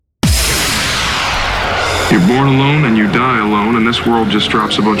You're born alone and you die alone, and this world just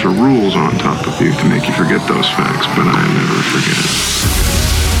drops a bunch of rules on top of you to make you forget those facts, but I never forget.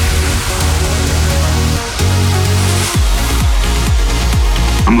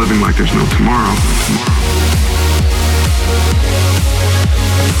 I'm living like there's no tomorrow.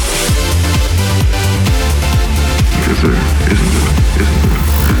 Because there isn't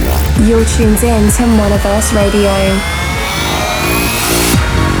there. You're tuned in to Monoverse Radio.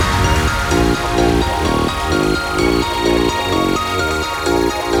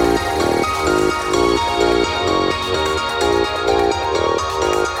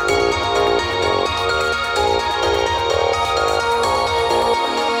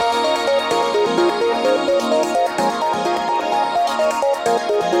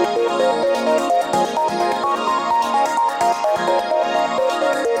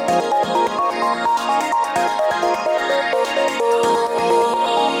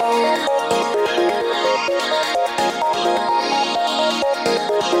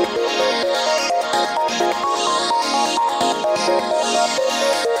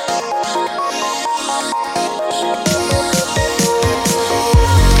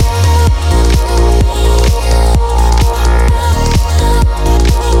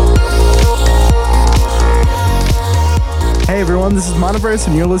 This is Monoverse,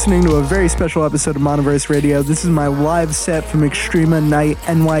 and you're listening to a very special episode of Monoverse Radio. This is my live set from Extrema Night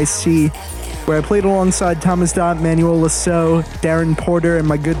NYC, where I played alongside Thomas Dot, Manuel Lasso, Darren Porter, and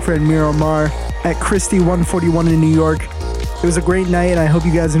my good friend Miro Mar at Christie 141 in New York. It was a great night, and I hope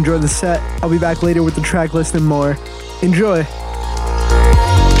you guys enjoyed the set. I'll be back later with the track list and more. Enjoy!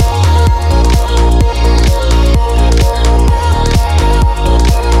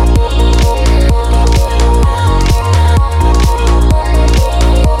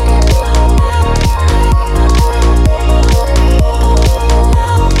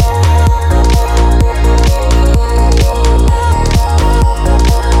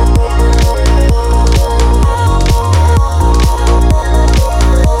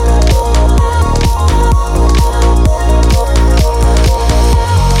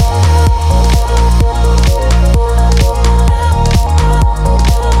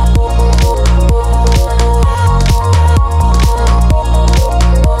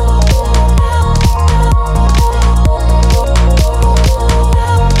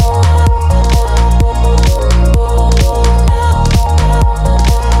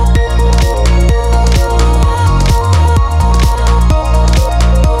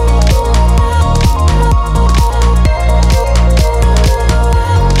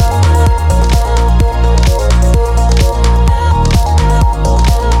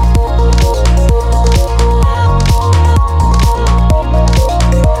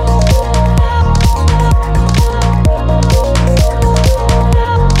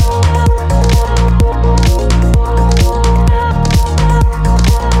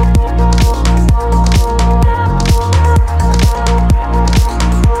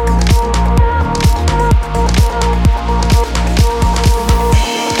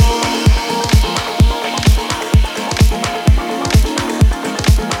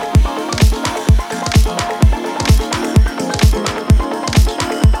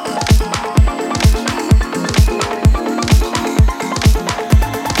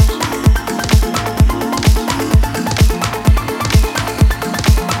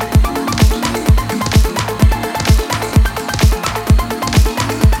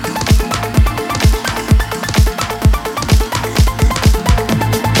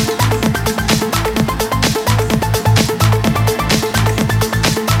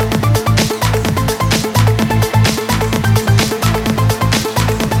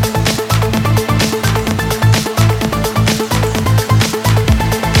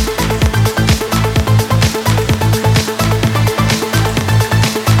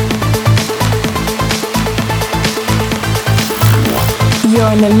 You're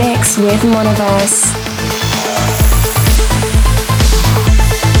in the mix with Monoverse.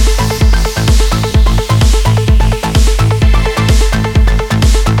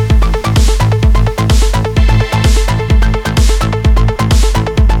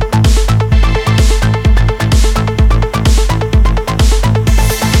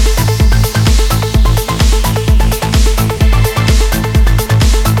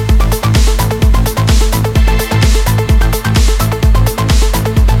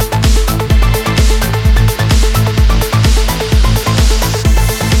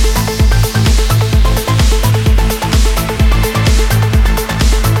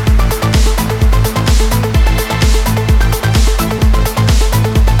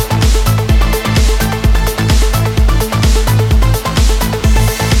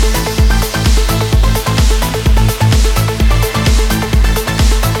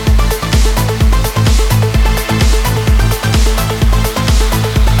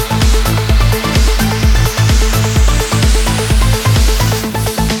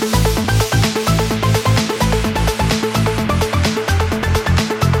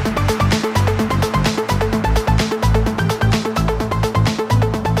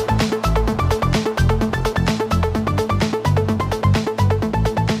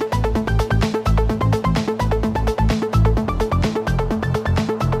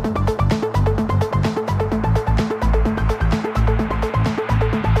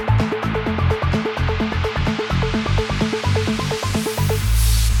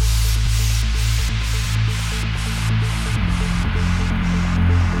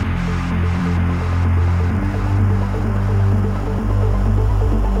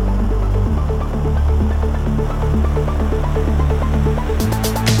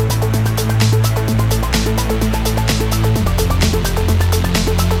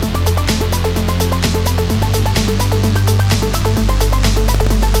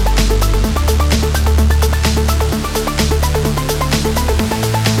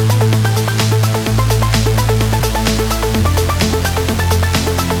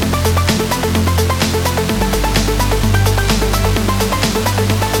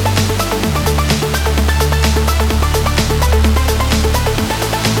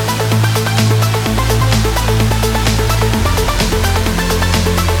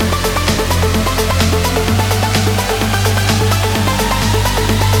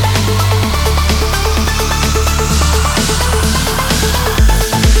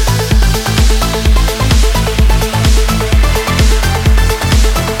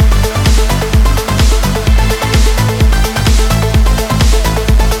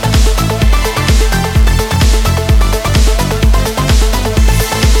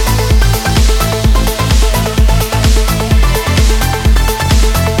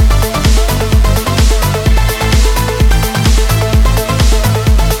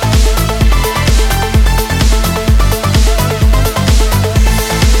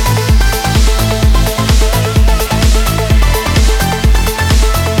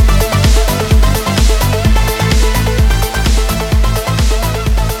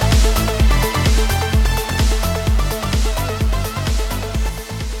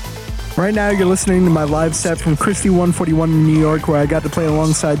 Right now, you're listening to my live set from Christie 141 in New York, where I got to play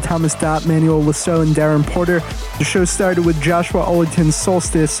alongside Thomas Dot, Manuel Lasso, and Darren Porter. The show started with Joshua Ollerton's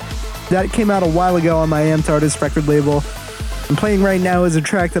Solstice. That came out a while ago on my Amped Artist record label. I'm playing right now is a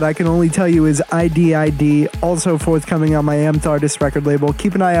track that I can only tell you is IDID, also forthcoming on my Amped Artist record label.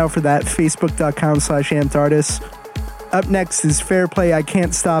 Keep an eye out for that, facebook.com/ampedartist. Up next is Fair Play, I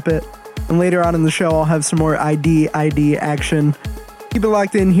Can't Stop It. And later on in the show, I'll have some more ID action. Keep it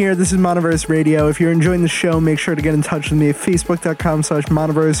locked in here. This is Monoverse Radio. If you're enjoying the show, make sure to get in touch with me at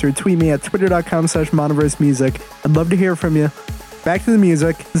facebook.com/monoverse or tweet me at twitter.com/monoversemusic. I'd love to hear from you. Back to the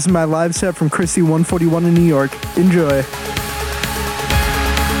music. This is my live set from Christie 141 in New York. Enjoy.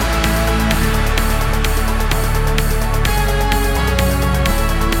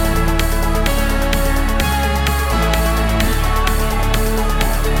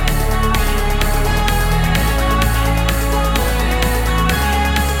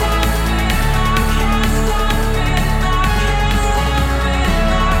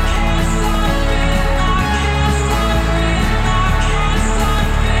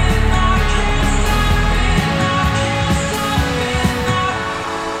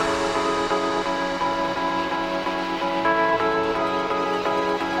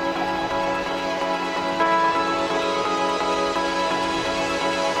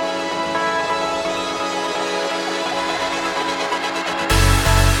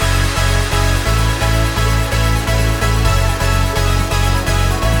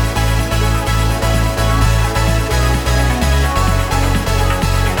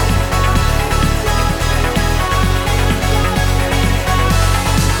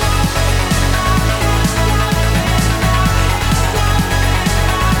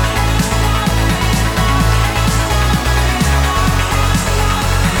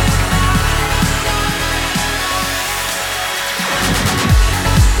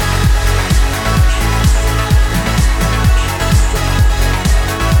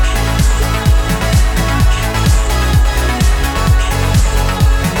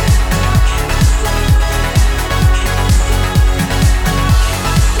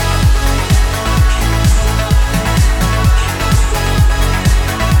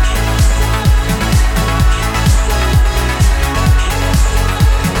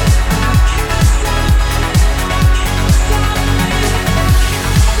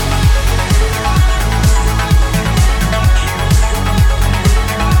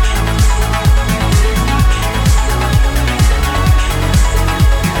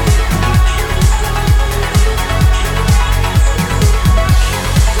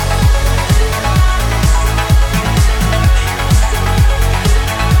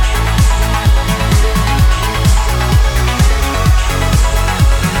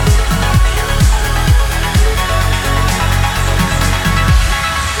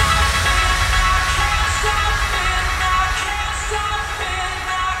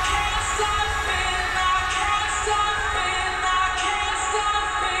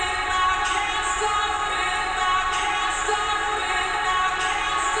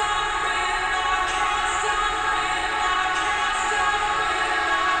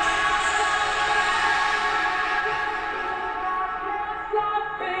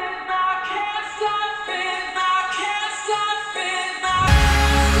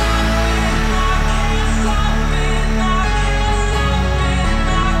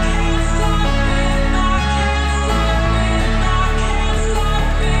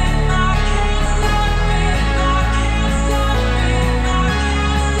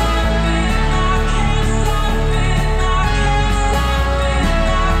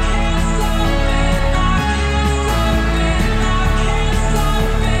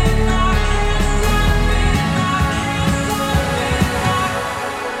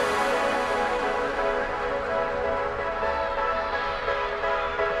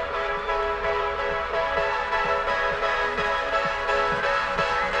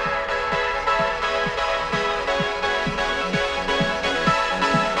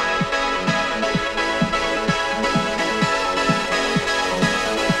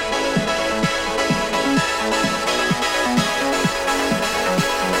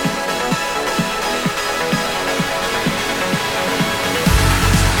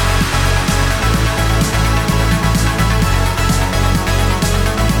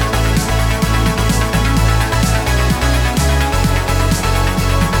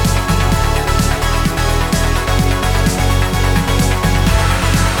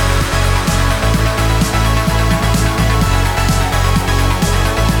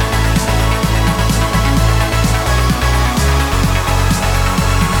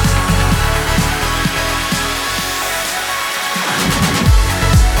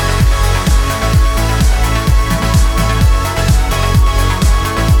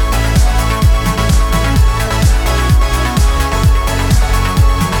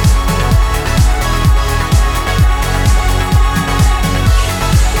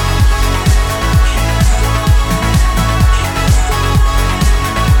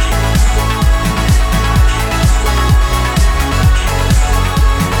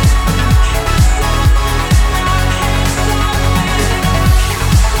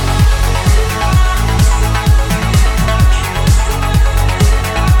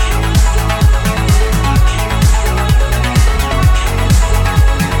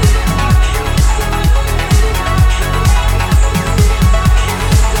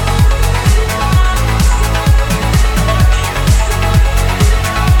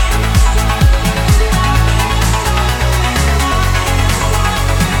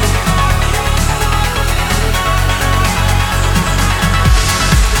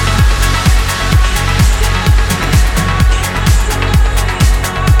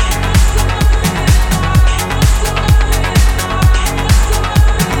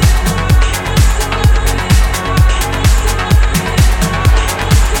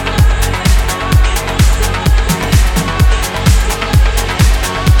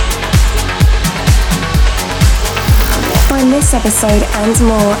 this episode and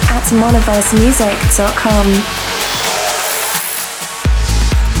more at monoversemusic.com.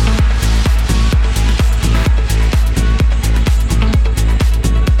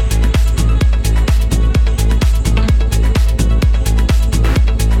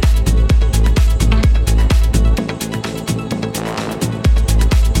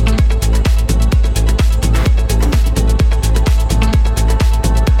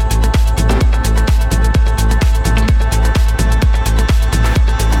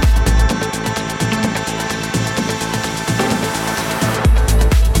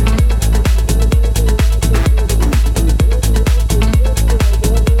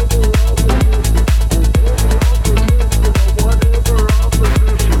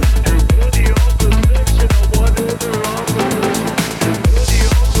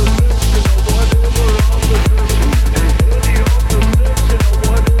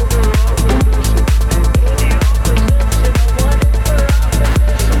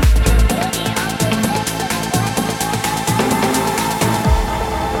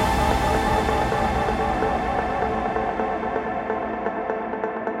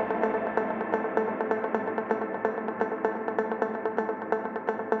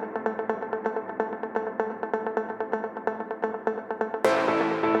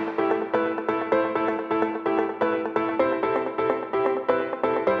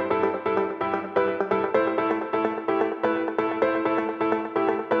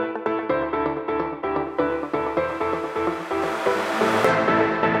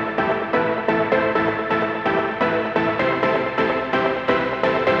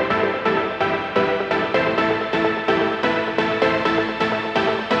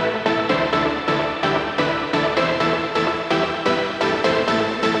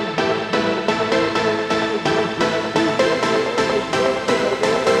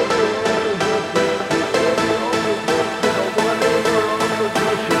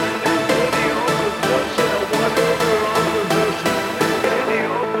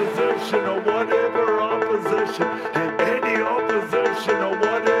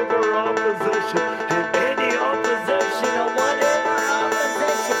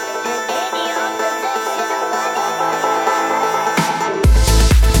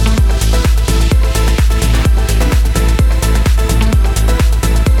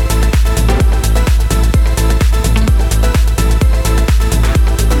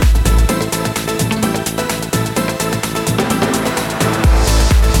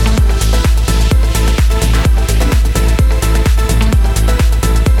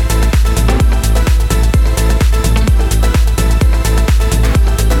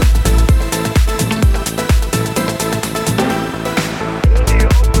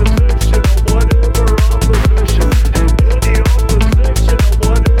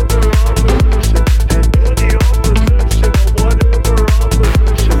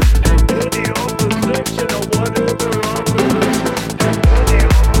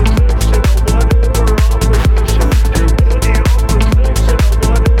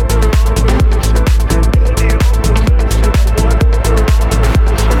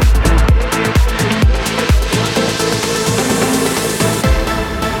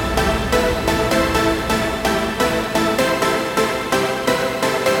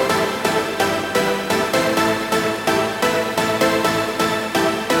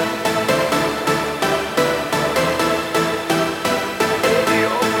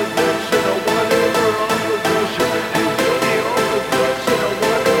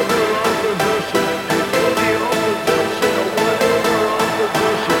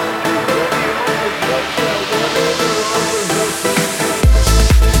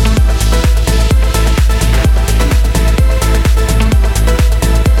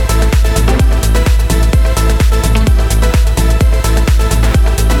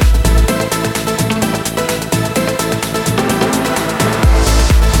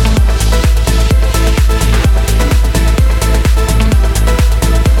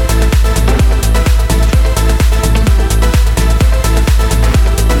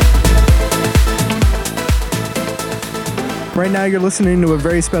 Right now, you're listening to a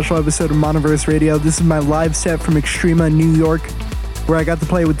very special episode of Monoverse Radio. This is my live set from Extrema, New York, where I got to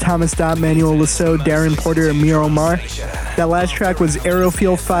play with Thomas Dot, Manuel Lasso, Darren Porter, and Amir Omar. That last track was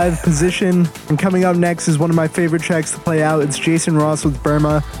Aerofield 5 Position, and coming up next is one of my favorite tracks to play out. It's Jason Ross with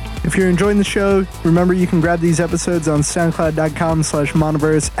Burma. If you're enjoying the show, remember you can grab these episodes on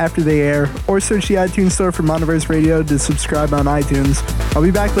soundcloud.com/Monoverse after they air, or search the iTunes store for Monoverse Radio to subscribe on iTunes. I'll be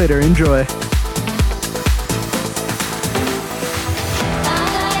back later. Enjoy.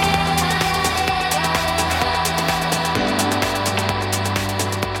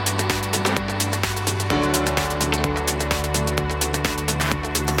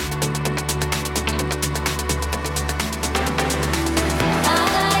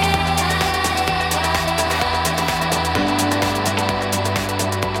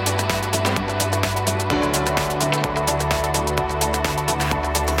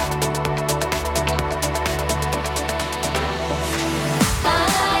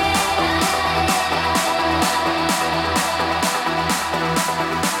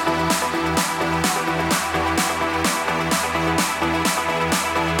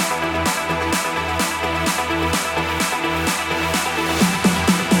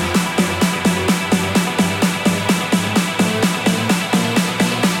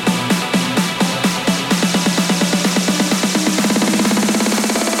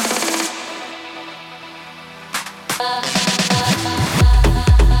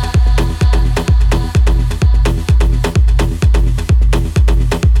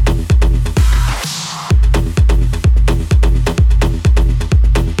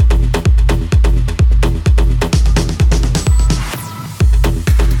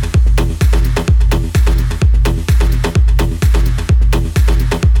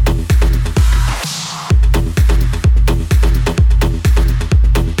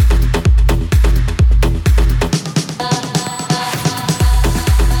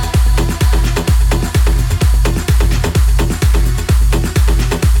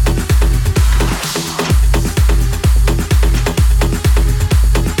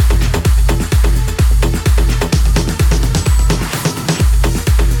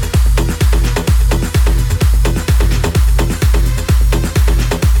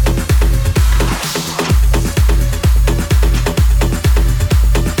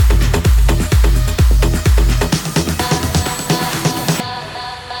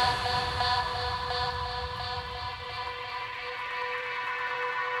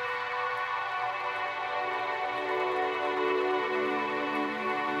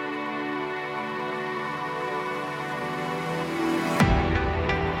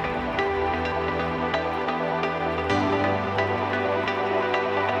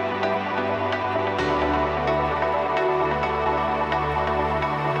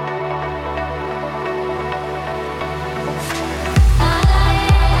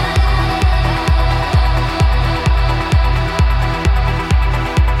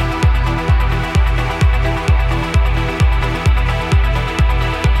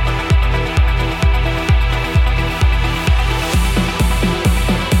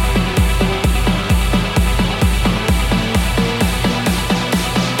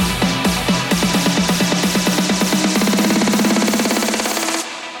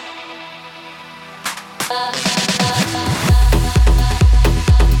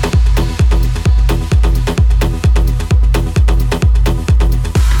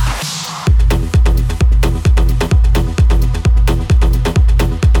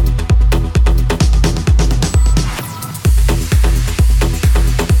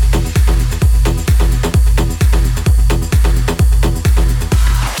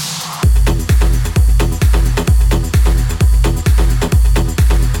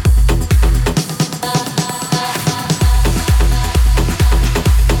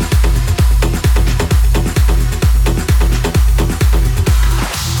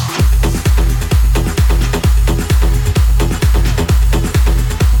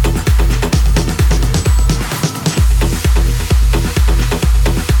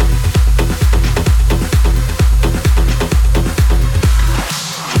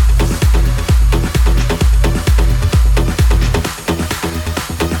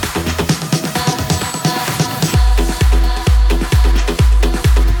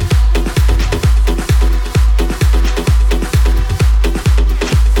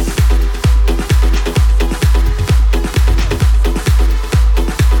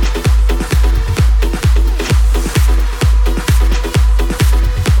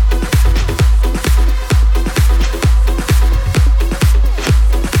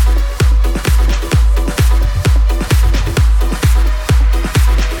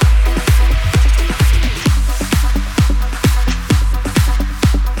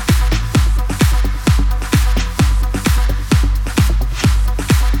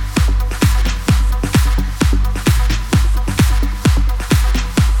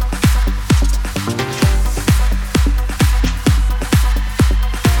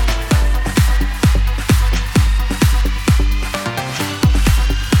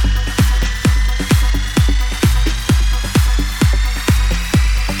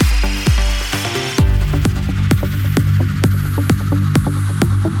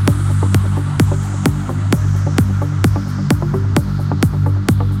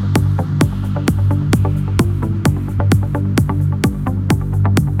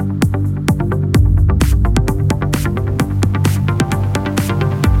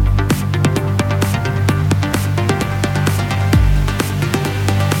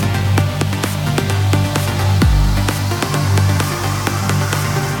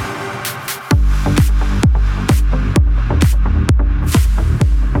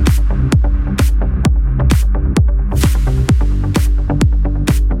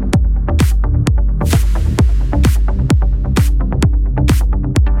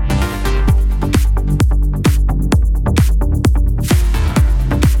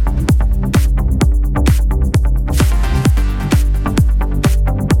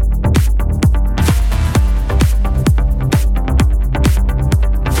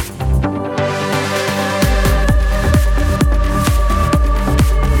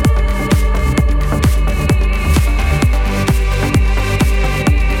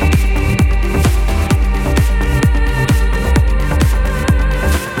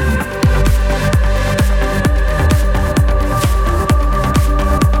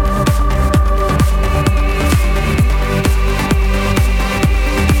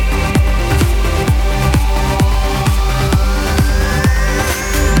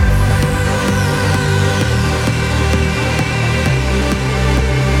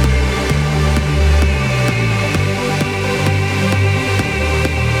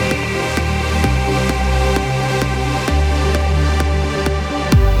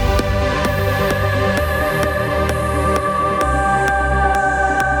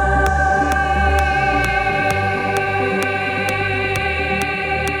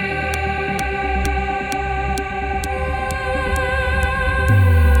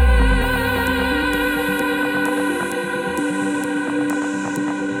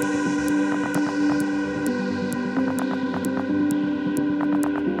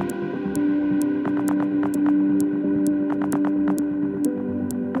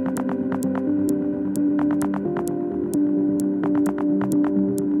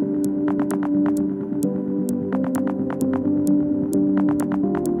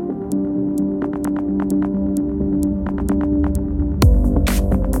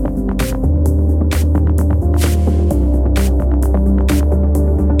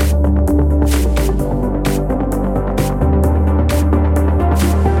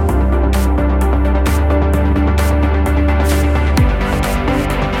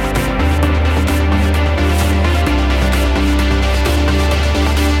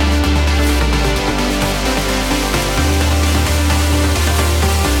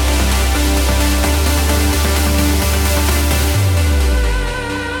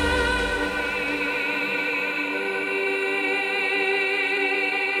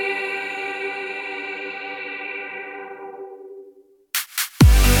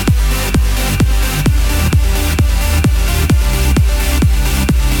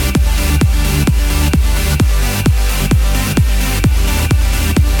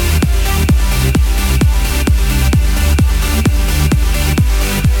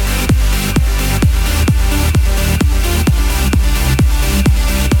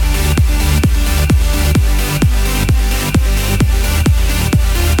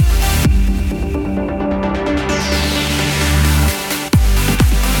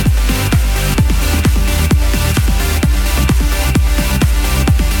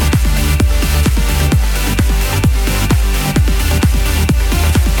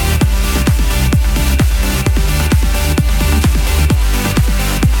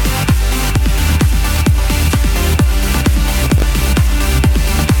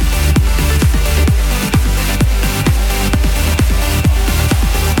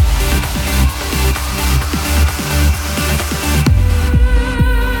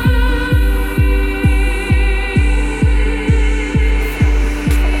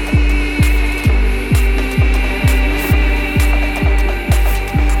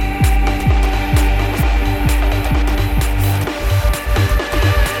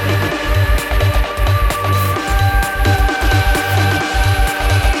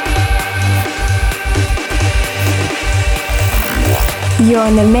 You're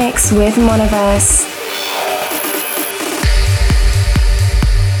in the mix with Monoverse.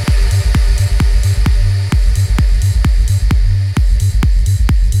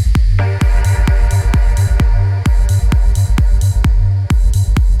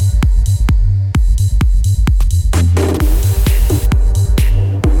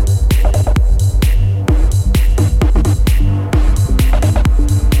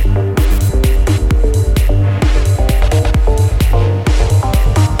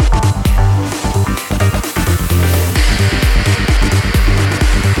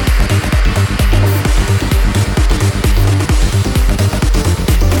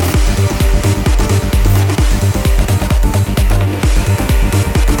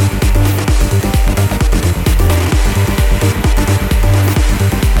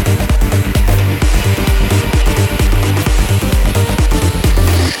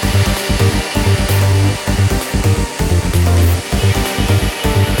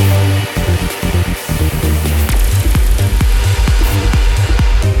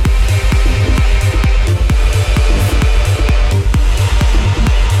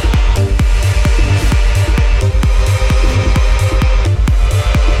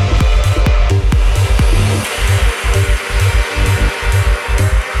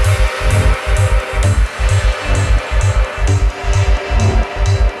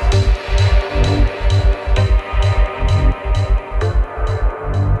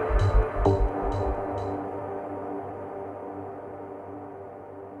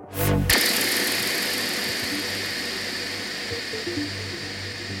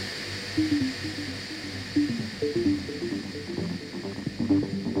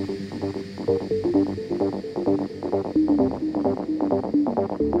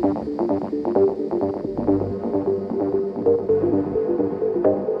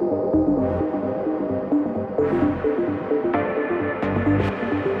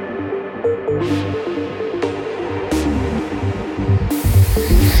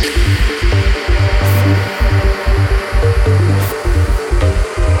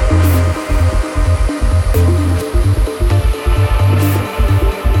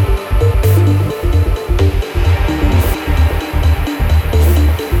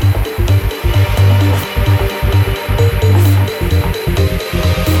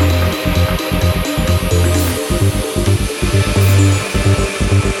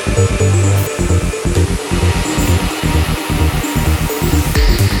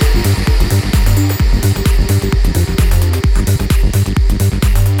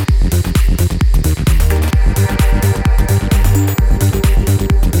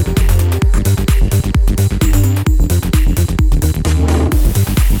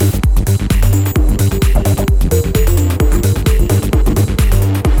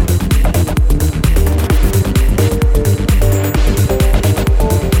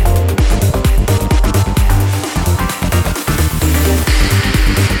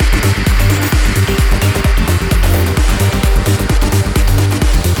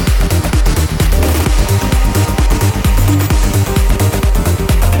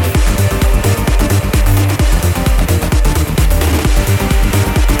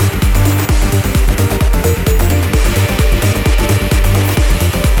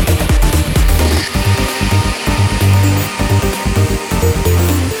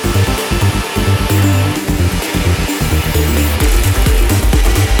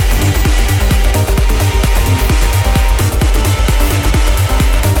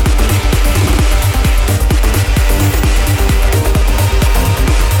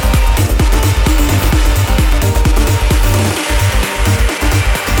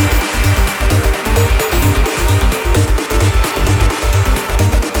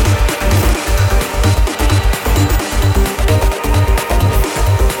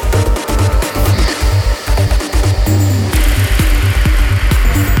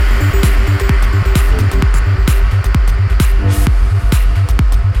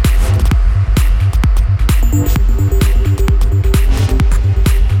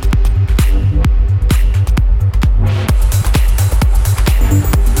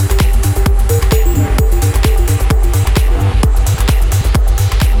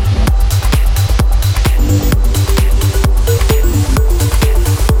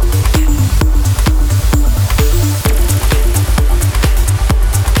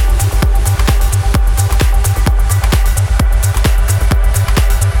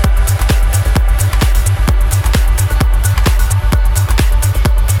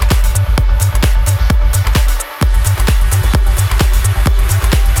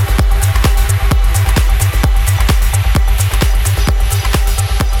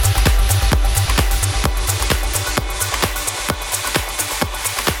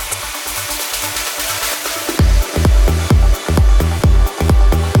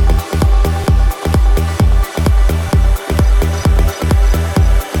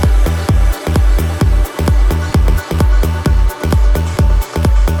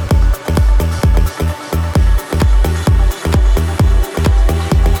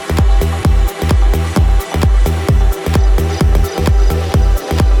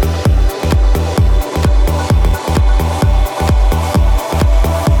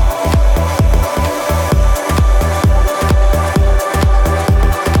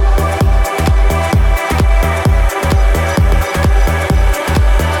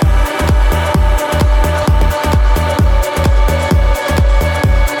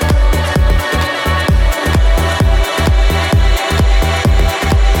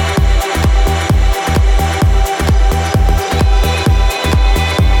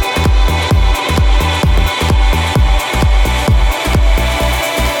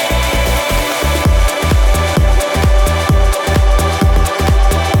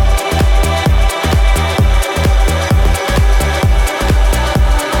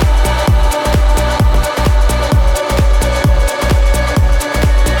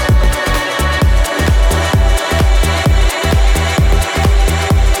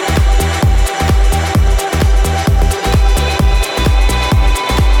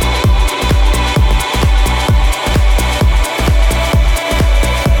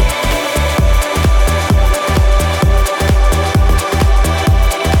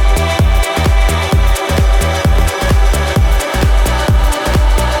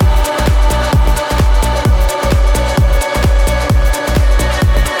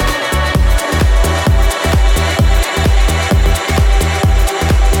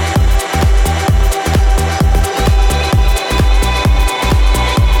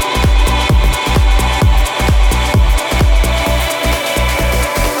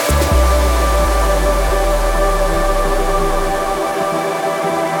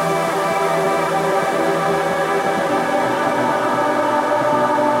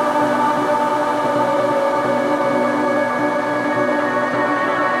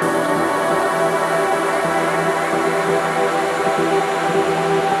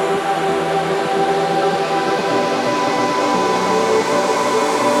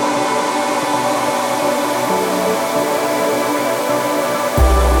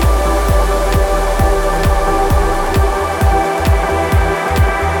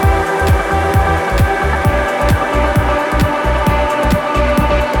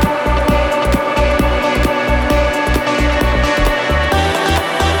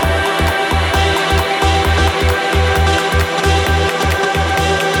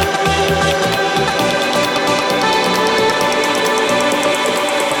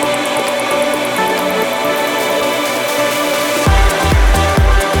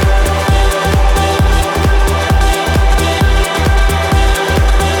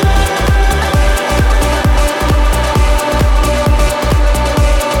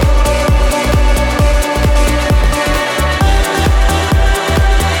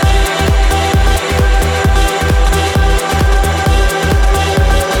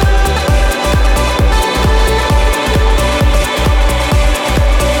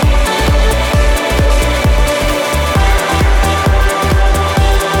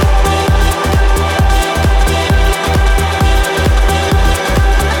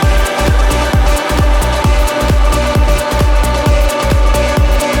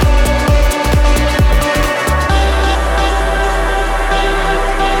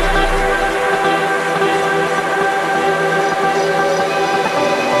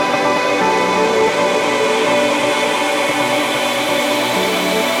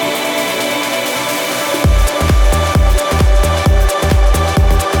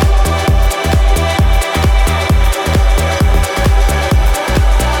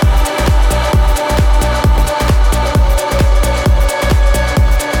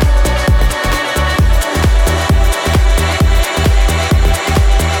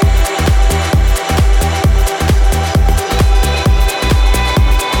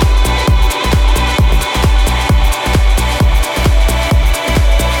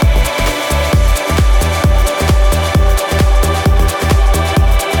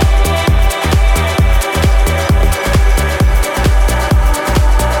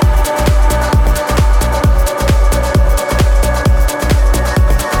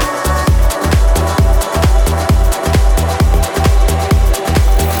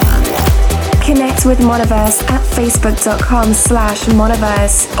 Connect with Monoverse at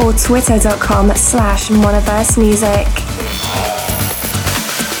facebook.com/monoverse or twitter.com/monoversemusic.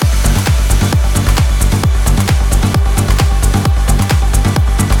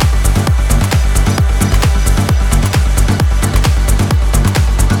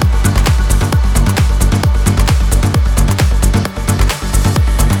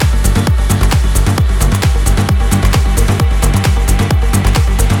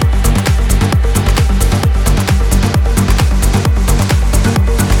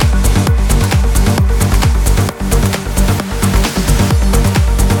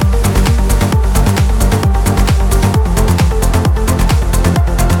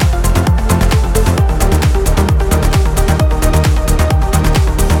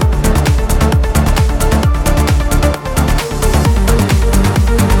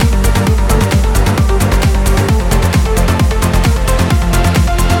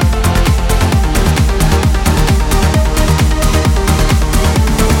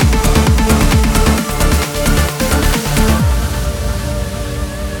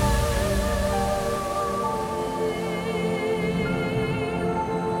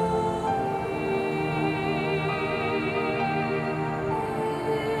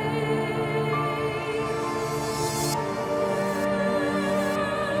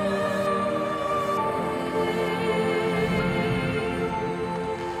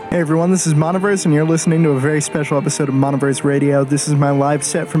 Hey everyone, this is Monoverse, and you're listening to a very special episode of Monoverse Radio. This is my live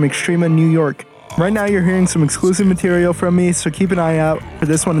set from Extrema, New York. Right now you're hearing some exclusive material from me, so keep an eye out for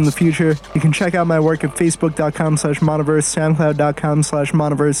this one in the future. You can check out my work at facebook.com/monoverse,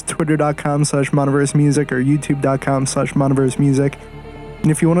 soundcloud.com/monoverse, twitter.com/monoversemusic, or youtube.com/monoversemusic.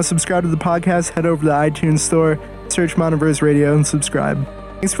 And if you want to subscribe to the podcast, head over to the iTunes store, search Monoverse Radio, and subscribe.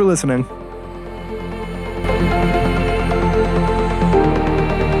 Thanks for listening.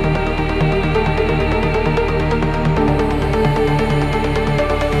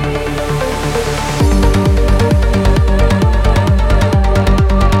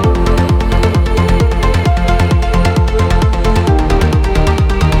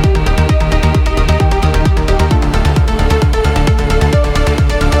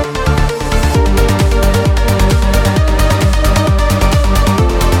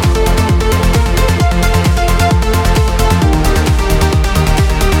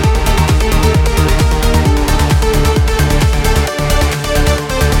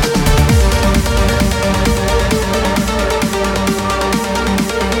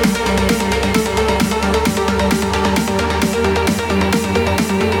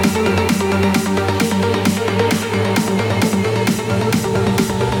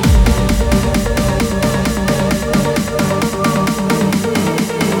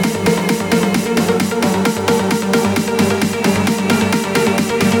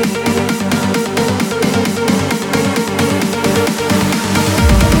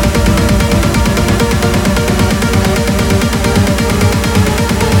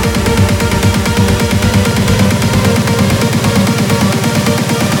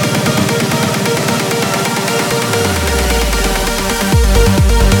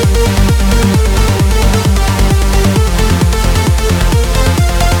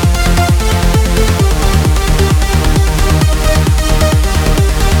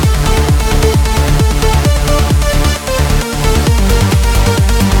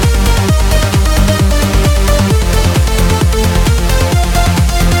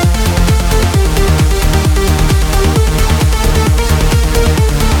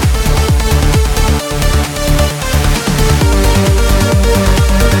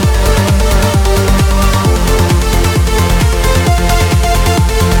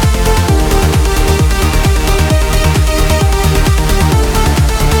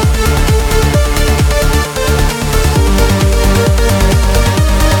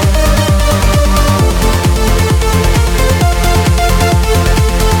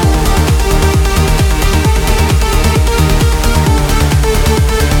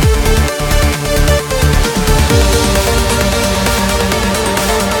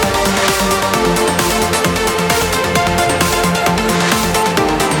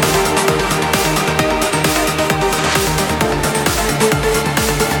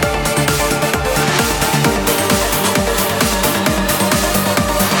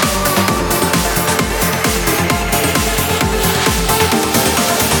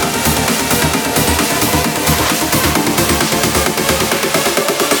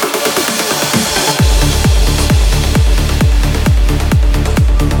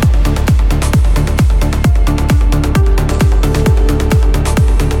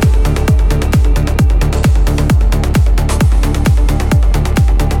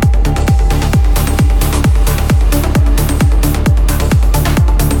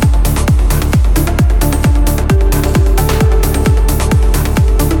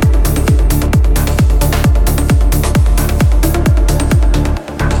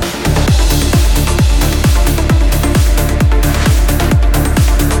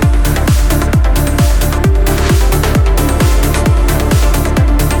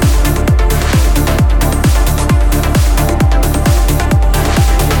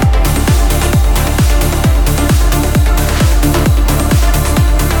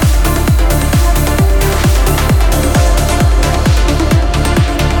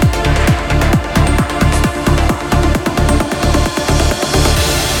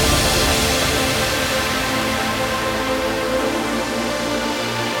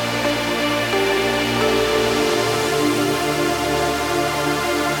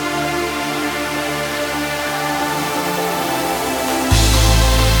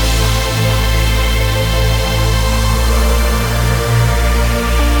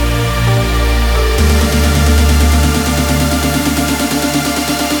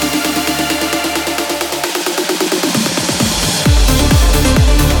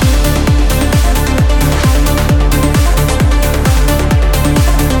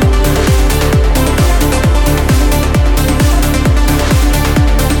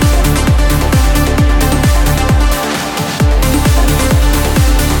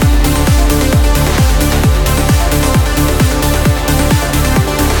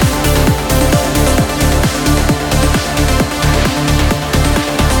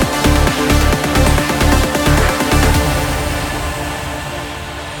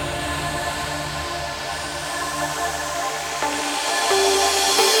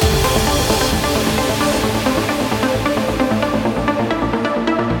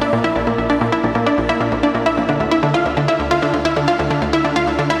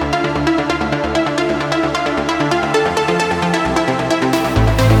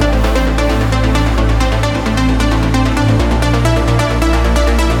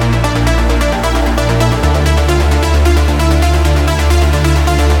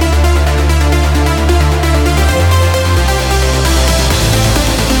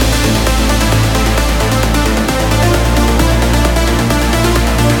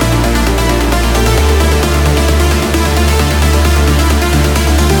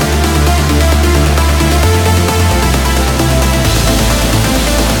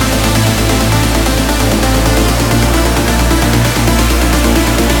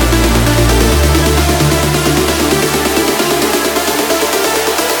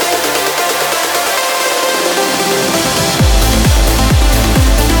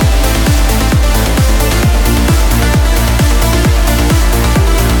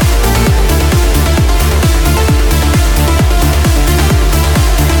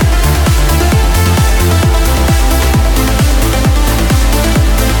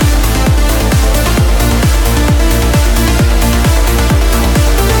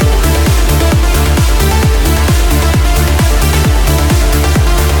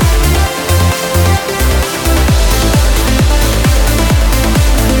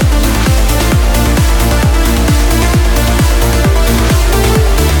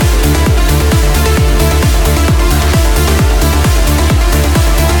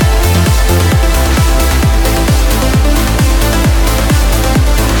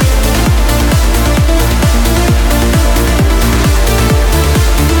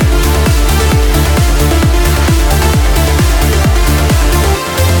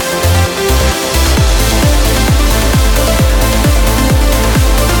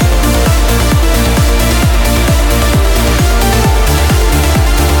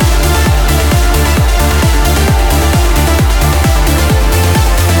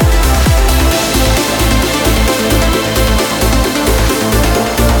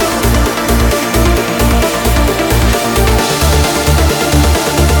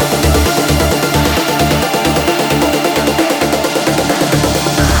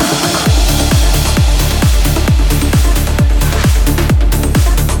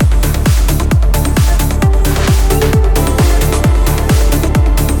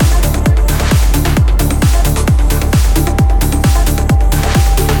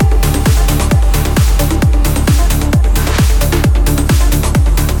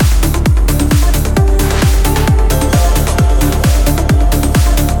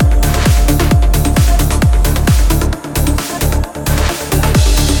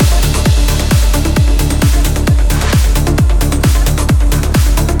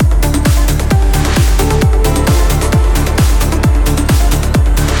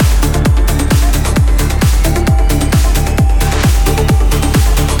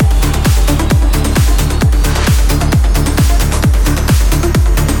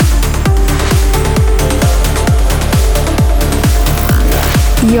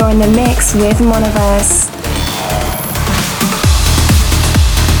 mix with Monoverse.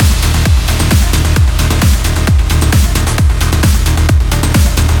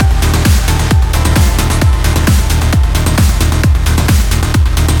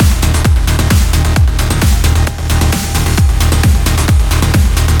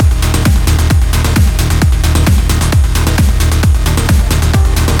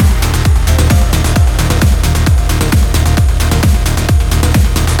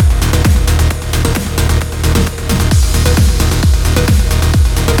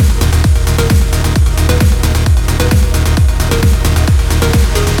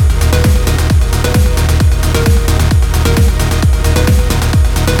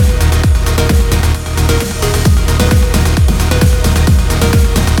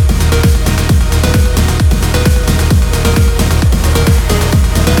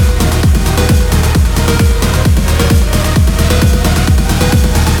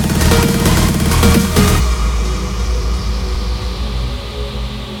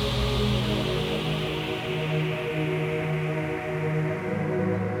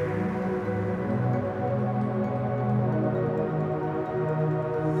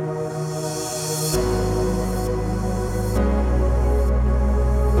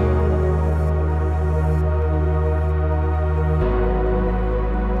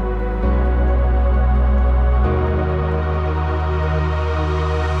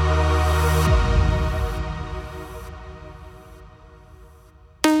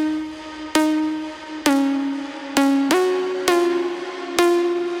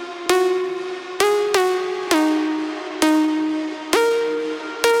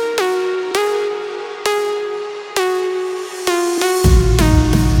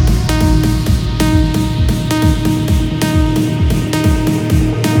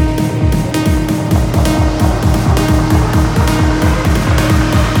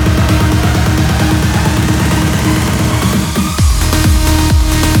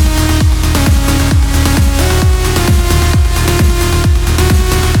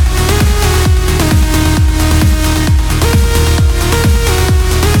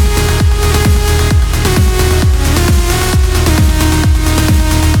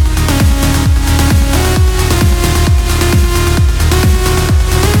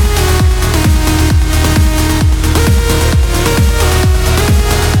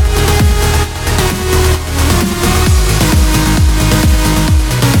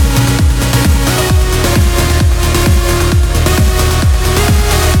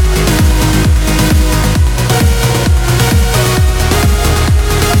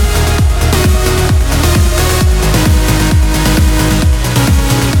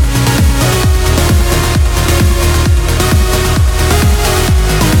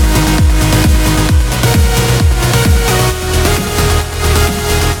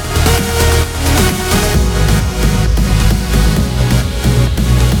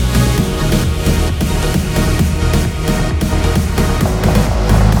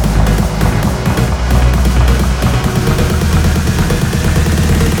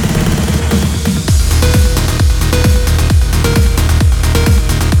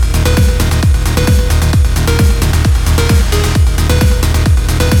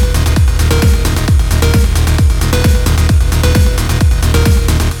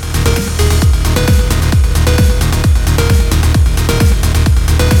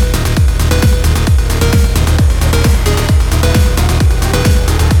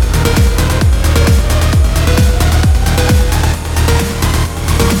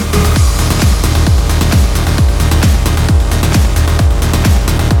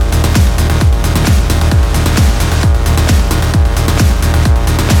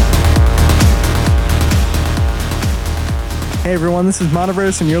 Hey everyone, this is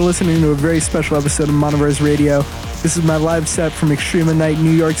Monoverse, and you're listening to a very special episode of Monoverse Radio. This is my live set from Extrema Night,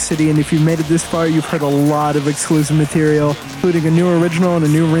 New York City, and if you've made it this far, you've heard a lot of exclusive material, including a new original and a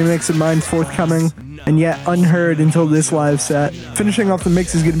new remix of mine forthcoming, and yet unheard until this live set. Finishing off the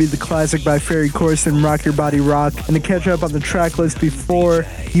mix is going to be the classic by Ferry Corsten, Rock Your Body Rock, and to catch up on the track list before,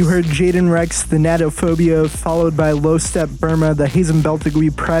 you heard Jaden Rex, the Natophobia, followed by Low Step Burma, the Hazen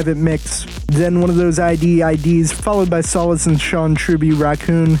Beltigui private mix, then one of those IDs, followed by Solace and Sean Truby,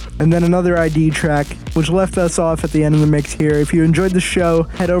 Raccoon, and then another ID track, which left us off at the end of the mix here. If you enjoyed the show,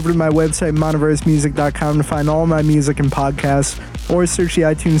 head over to my website, monoversemusic.com, to find all my music and podcasts, or search the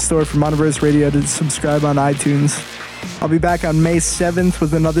iTunes store for Monoverse Radio to subscribe on iTunes. I'll be back on May 7th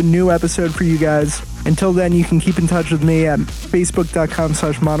with another new episode for you guys. Until then, you can keep in touch with me at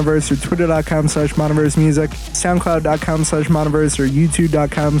facebook.com/monoverse or twitter.com/monoversemusic, soundcloud.com/monoverse or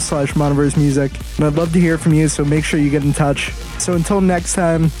youtube.com/monoversemusic. And I'd love to hear from you, so make sure you get in touch. So until next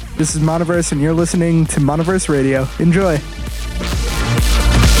time, this is Monoverse and you're listening to Monoverse Radio. Enjoy.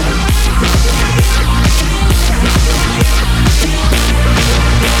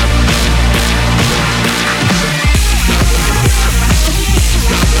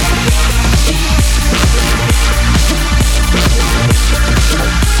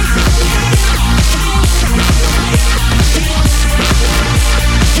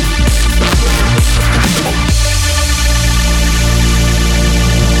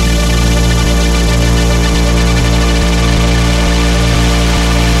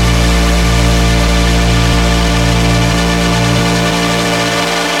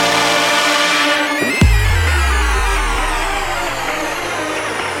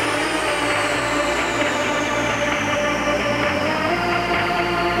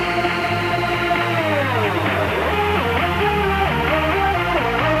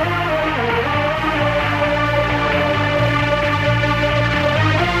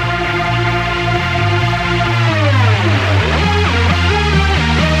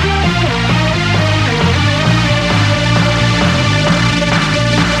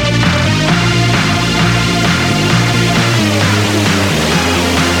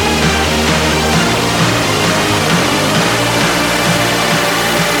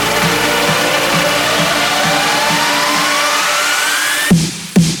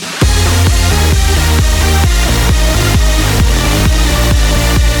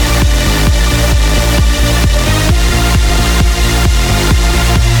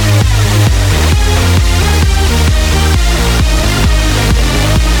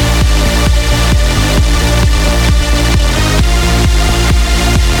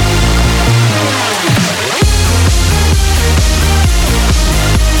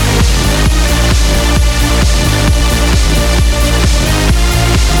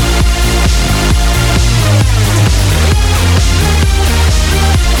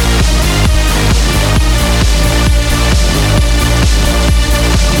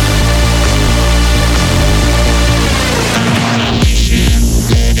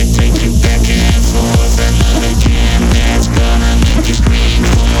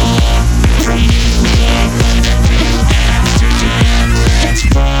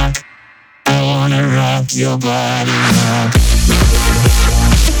 Your body now.